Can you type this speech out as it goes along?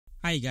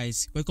Hi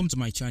guys, welcome to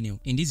my channel.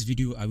 In this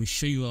video, I will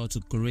show you how to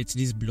create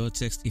this blur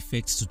text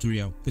effects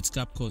tutorial with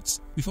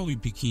Capcut. Before we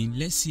begin,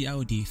 let's see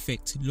how the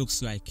effect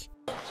looks like.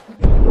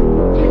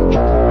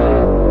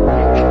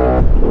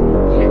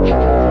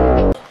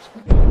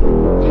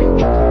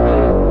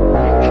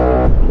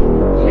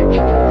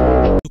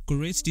 To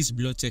create this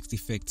blur text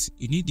effect,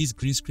 you need this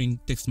green screen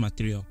text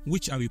material,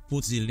 which I will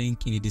put the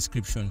link in the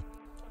description.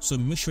 So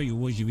make sure you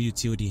watch the video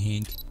till the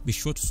end. Be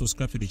sure to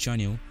subscribe to the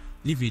channel,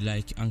 leave a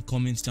like and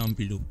comment down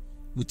below.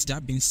 With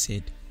that being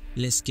said,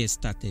 let's get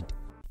started.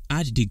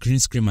 Add the green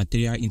screen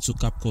material into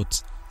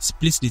Capcut.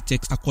 Split the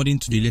text according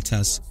to the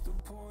letters.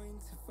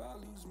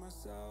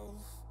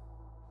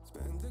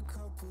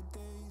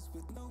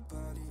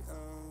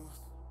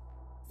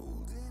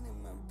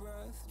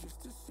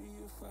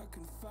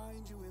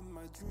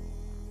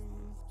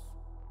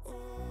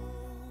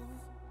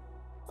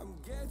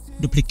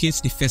 Duplicate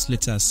the first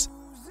letters.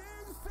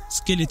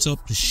 Scale it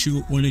up to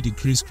show only the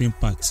green screen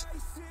part.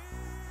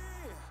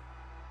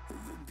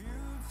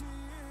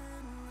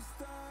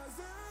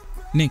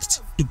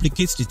 Next,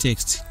 duplicate the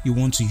text you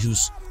want to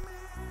use.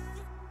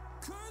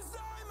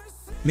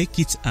 Make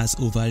it as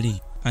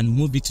overlay and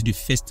move it to the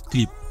first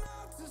clip.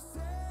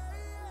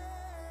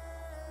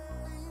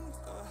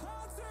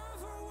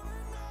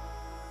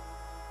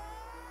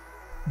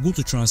 Go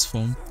to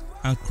transform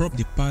and crop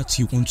the part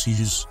you want to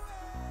use.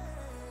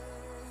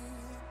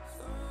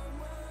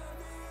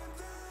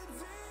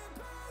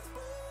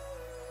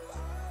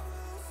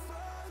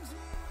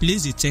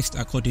 Place the text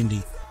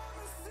accordingly.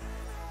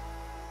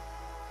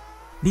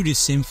 Do the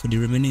same for the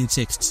remaining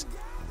text.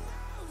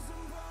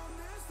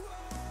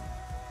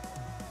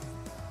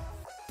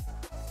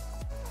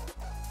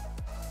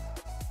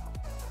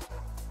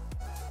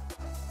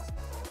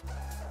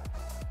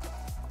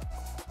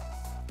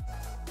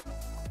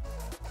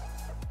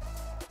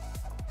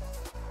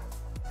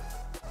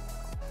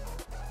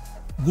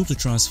 Go to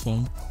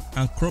transform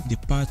and crop the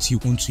part you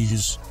want to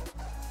use.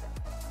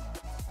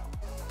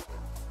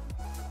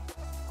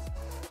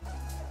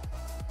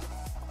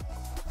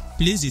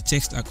 Place the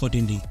text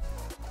accordingly.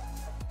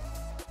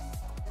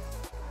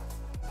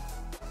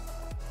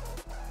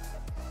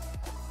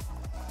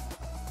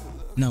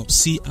 Now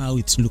see how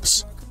it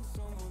looks.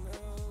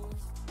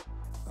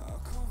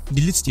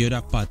 Delete the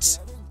other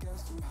parts.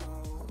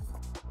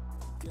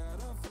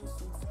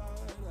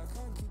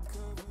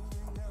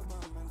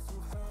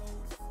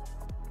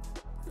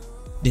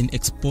 Then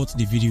export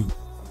the video.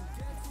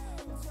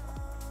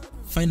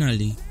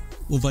 Finally,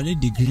 overlay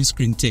the green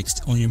screen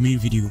text on your main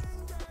video.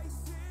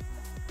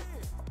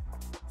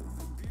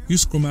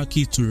 Use chroma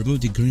key to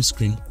remove the green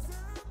screen.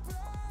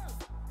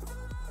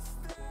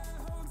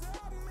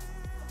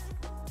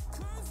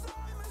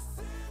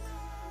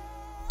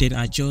 Then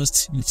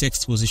adjust the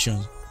text position.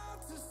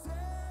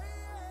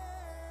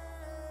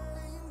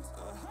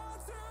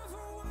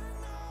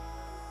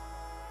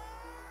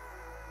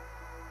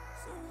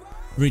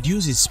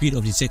 Reduce the speed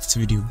of the text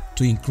video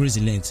to increase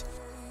the length.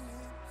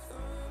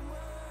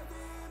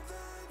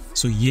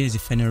 So here's the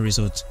final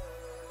result.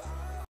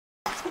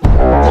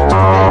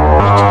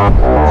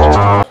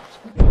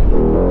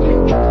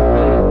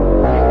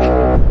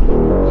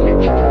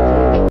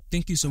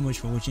 Thank you so much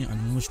for watching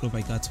and much love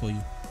I got for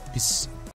you. Peace.